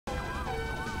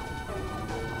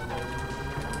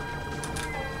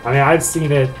I mean, I've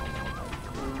seen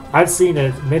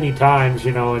it many times,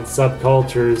 you know, in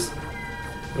subcultures,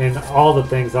 in all the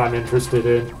things I'm interested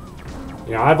in.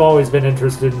 You know, I've always been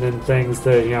interested in things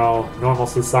that, you know, normal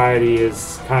society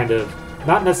is kind of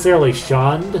not necessarily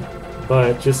shunned,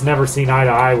 but just never seen eye to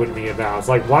eye with me about. It's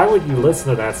like, why would you listen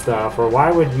to that stuff, or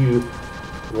why would you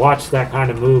watch that kind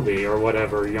of movie or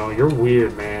whatever? You know, you're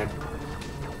weird, man.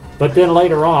 But then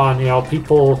later on, you know,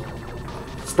 people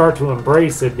start to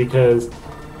embrace it because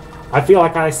I feel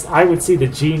like I would see the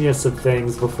genius of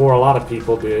things before a lot of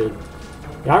people did.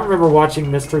 I remember watching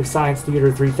Mystery Science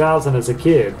Theater 3000 as a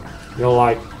kid. You know,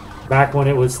 like back when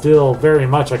it was still very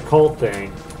much a cult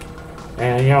thing.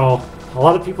 And, you know, a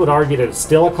lot of people would argue that it's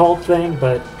still a cult thing,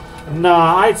 but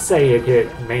nah, I'd say it hit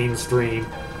mainstream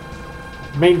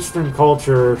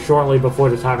culture shortly before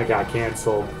the time it got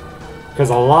canceled. Because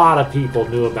a lot of people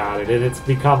knew about it, and it's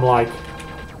become like,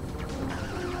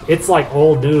 it's like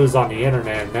old news on the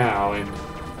internet now, and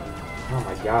oh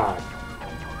my god.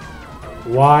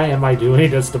 Why am I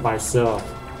doing this to myself?